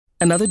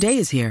Another day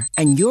is here,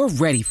 and you're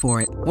ready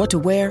for it. What to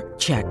wear?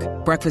 Check.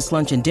 Breakfast,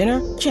 lunch, and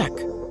dinner? Check.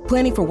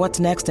 Planning for what's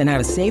next and how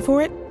to save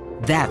for it?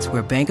 That's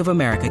where Bank of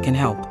America can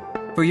help.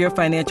 For your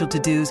financial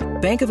to-dos,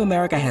 Bank of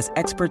America has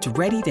experts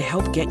ready to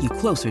help get you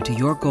closer to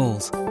your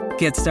goals.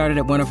 Get started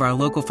at one of our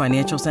local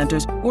financial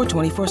centers or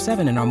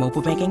 24/7 in our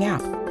mobile banking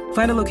app.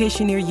 Find a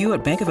location near you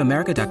at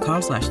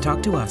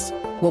bankofamerica.com/talktous.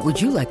 What would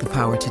you like the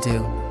power to do?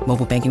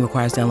 Mobile banking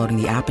requires downloading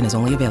the app and is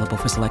only available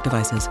for select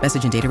devices.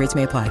 Message and data rates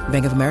may apply.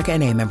 Bank of America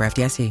NA, member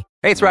FDIC.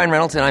 Hey, it's Ryan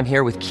Reynolds, and I'm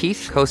here with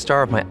Keith,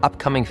 co-star of my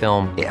upcoming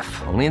film,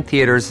 If, only in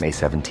theaters May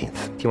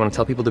 17th. Do you want to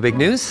tell people the big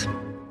news?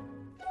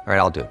 All right,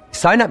 I'll do it.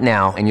 Sign up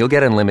now and you'll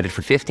get unlimited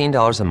for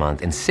 $15 a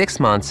month and 6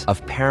 months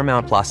of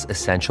Paramount Plus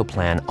Essential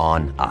Plan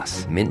on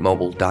us.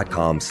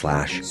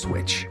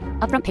 MintMobile.com/switch.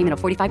 Upfront payment of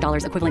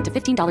 $45 equivalent to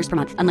 $15 per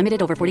month.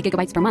 Unlimited over 40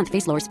 gigabytes per month.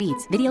 Face lower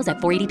speeds. Videos at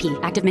 480p.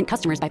 Active Mint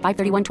customers by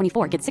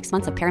 531.24 get 6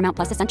 months of Paramount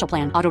Plus Essential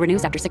Plan. Auto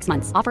renews after 6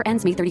 months. Offer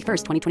ends May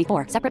 31st,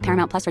 2024. Separate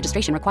Paramount Plus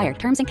registration required.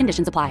 Terms and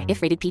conditions apply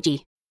if rated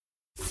PG.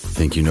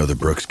 Think you know the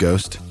Brooks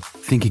Ghost?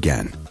 Think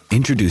again.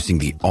 Introducing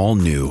the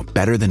all-new,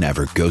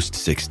 better-than-ever Ghost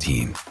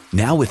 16.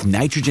 Now with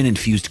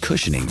nitrogen-infused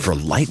cushioning for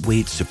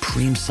lightweight,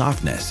 supreme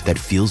softness that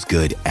feels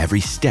good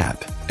every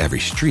step, every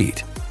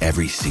street,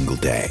 every single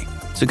day.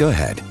 So go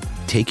ahead,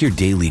 take your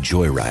daily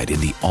joyride in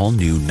the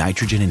all-new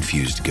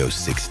nitrogen-infused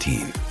Ghost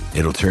 16.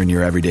 It'll turn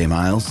your everyday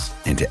miles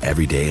into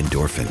everyday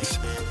endorphins.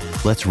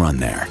 Let's run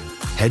there.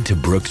 Head to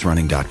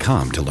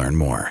brooksrunning.com to learn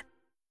more.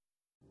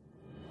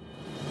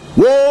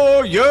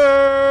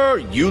 Warrior!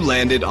 You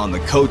landed on the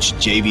Coach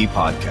JV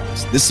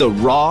podcast. This is a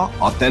raw,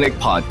 authentic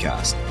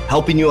podcast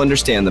helping you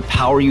understand the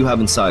power you have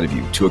inside of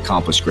you to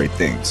accomplish great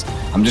things.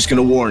 I'm just going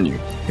to warn you,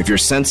 if you're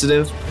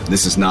sensitive,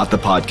 this is not the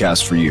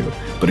podcast for you.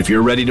 But if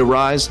you're ready to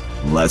rise,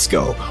 let's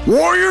go.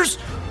 Warriors,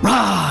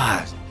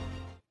 rise!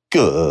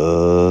 Good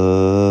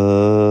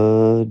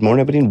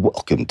morning, everybody, and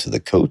welcome to the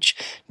Coach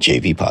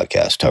JV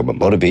podcast, talking about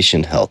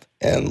motivation, health,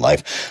 and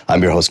life.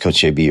 I'm your host, Coach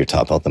JV, your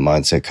top health and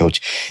mindset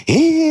coach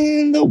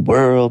in the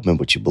world. And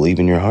what you believe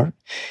in your heart,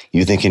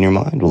 you think in your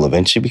mind, will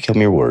eventually become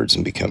your words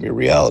and become your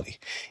reality.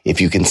 If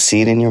you can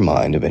see it in your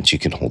mind, eventually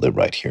you can hold it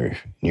right here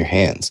in your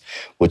hands.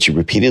 What you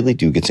repeatedly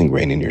do gets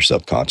ingrained in your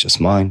subconscious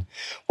mind.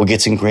 What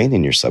gets ingrained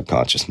in your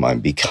subconscious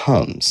mind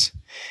becomes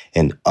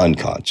an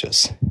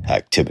unconscious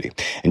activity.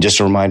 And just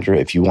a reminder,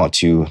 if you want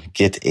to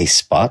get a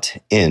spot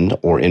in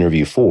or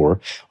interview for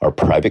our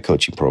private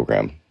coaching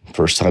program,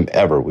 first time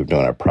ever we've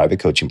done our private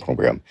coaching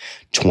program,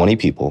 20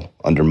 people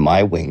under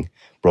my wing,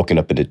 broken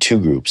up into 2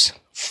 groups,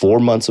 4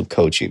 months of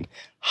coaching,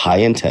 high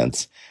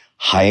intense,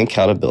 high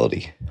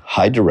accountability,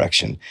 high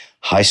direction,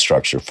 high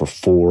structure for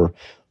 4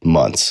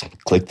 months.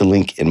 Click the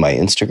link in my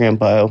Instagram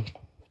bio,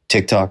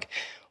 TikTok,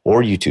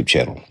 or YouTube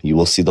channel. You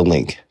will see the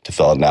link to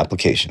fill out an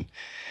application.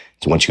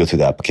 So once you go through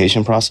the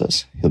application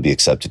process, you'll be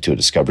accepted to a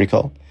discovery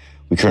call.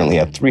 We currently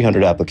have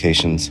 300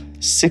 applications,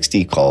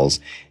 60 calls,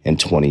 and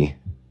 20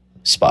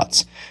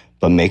 spots.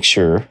 But make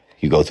sure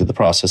you go through the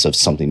process of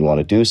something you want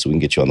to do so we can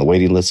get you on the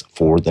waiting list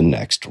for the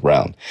next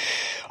round.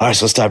 All right,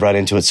 so let's dive right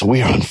into it. So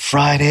we are on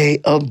Friday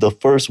of the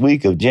first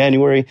week of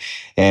January.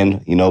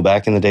 And, you know,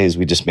 back in the days,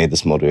 we just made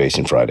this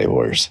Motivation Friday,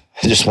 Warriors.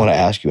 I just want to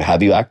ask you,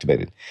 have you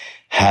activated?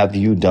 Have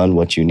you done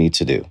what you need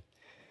to do?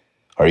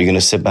 Are you going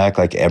to sit back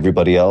like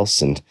everybody else?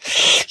 And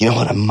you know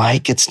what? I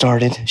might get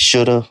started.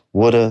 Shoulda,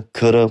 woulda,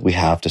 coulda. We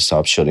have to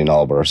stop shooting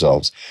all of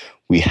ourselves.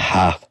 We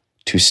have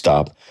to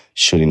stop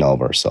shooting all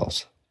of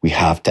ourselves. We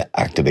have to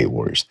activate,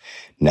 Warriors.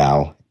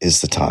 Now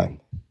is the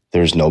time.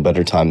 There's no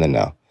better time than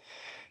now.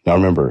 Now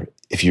remember,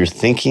 if you're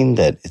thinking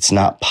that it's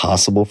not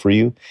possible for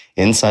you,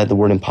 inside the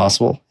word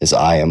impossible is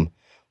I am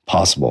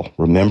possible.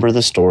 Remember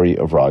the story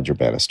of Roger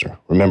Bannister.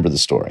 Remember the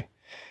story.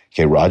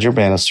 Okay, Roger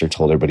Bannister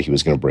told everybody he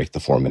was going to break the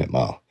 4-minute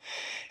mile.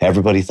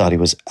 Everybody thought he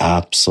was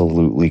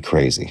absolutely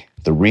crazy.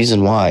 The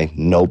reason why,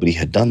 nobody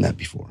had done that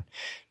before.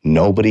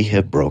 Nobody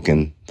had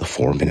broken the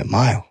 4-minute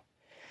mile.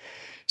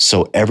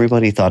 So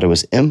everybody thought it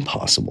was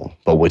impossible.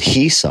 But what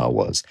he saw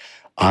was,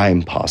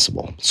 I'm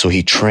possible. So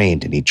he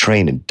trained,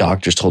 and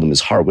doctors told him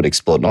his heart would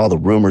explode, and all the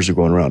rumors are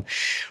going around.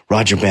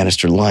 Roger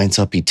Bannister lines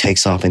up, he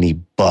takes off, and he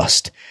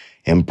busts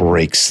and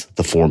breaks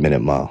the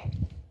 4-minute mile.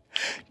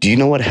 Do you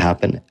know what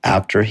happened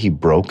after he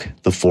broke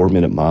the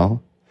 4-minute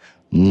mile?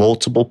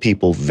 Multiple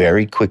people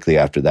very quickly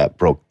after that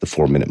broke the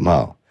 4-minute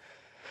mile.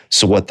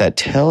 So what that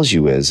tells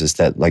you is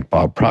that, like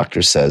Bob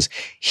Proctor says,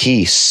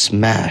 he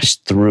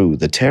smashed through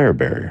the terror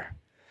barrier.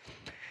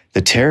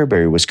 The terror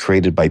barrier was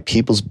created by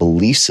people's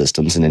belief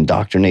systems and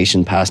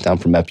indoctrination passed down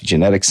from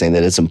epigenetics, saying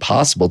that it's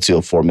impossible to do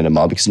a 4-minute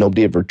mile because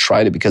nobody ever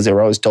tried it, because they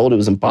were always told it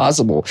was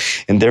impossible.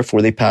 And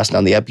therefore they passed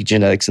down the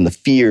epigenetics and the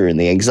fear and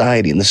the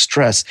anxiety and the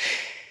stress.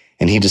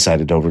 And he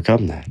decided to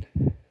overcome that.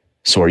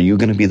 So are you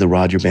going to be the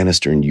Roger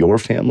Bannister in your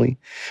family?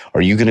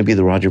 Are you going to be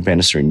the Roger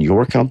Bannister in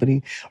your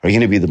company? Are you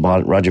going to be the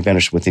Roger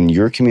Bannister within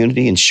your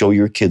community and show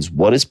your kids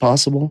what is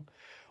possible?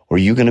 Or are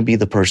you going to be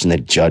the person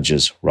that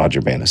judges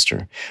Roger Bannister?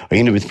 Are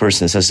you going to be the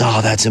person that says,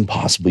 oh, that's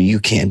impossible, you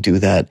can't do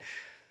that?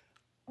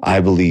 I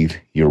believe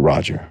you're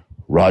Roger.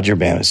 Roger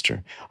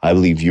Bannister. I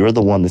believe you're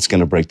the one that's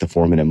going to break the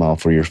 4-minute mile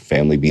for your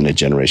family being a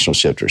generational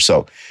shifter.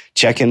 So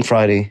check in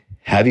Friday.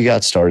 Have you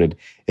got started?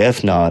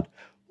 If not,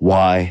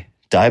 why?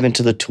 Dive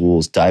into the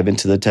tools, dive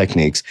into the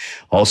techniques.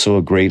 Also,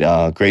 a great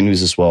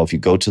news as well. If you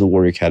go to the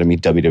Warrior Academy,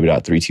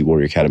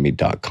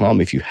 www.3twarrioracademy.com.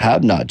 If you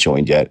have not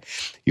joined yet,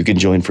 you can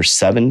join for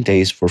 7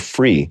 days for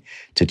free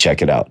to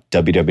check it out.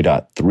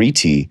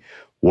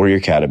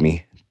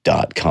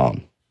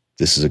 www.3twarrioracademy.com.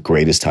 This is the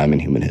greatest time in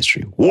human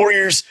history.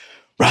 Warriors,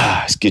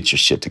 rise, get your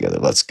shit together.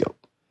 Let's go.